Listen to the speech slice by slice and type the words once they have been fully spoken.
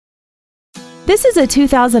This is a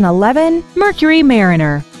 2011 Mercury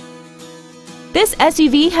Mariner. This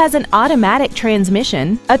SUV has an automatic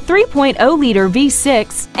transmission, a 3.0-liter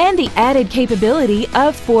V6, and the added capability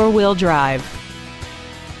of four-wheel drive.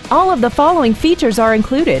 All of the following features are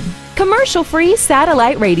included: commercial-free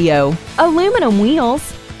satellite radio, aluminum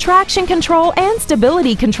wheels, traction control and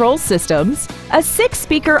stability control systems, a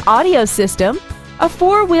 6-speaker audio system, a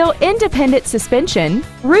 4-wheel independent suspension,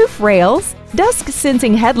 roof rails,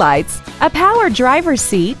 dusk-sensing headlights, a power driver's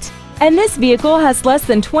seat, and this vehicle has less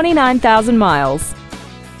than 29,000 miles.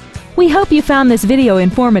 We hope you found this video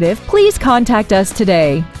informative. Please contact us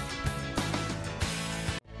today.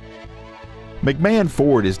 McMahon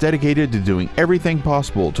Ford is dedicated to doing everything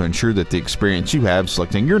possible to ensure that the experience you have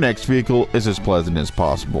selecting your next vehicle is as pleasant as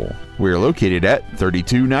possible. We are located at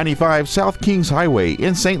 3295 South Kingshighway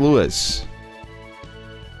in St. Louis.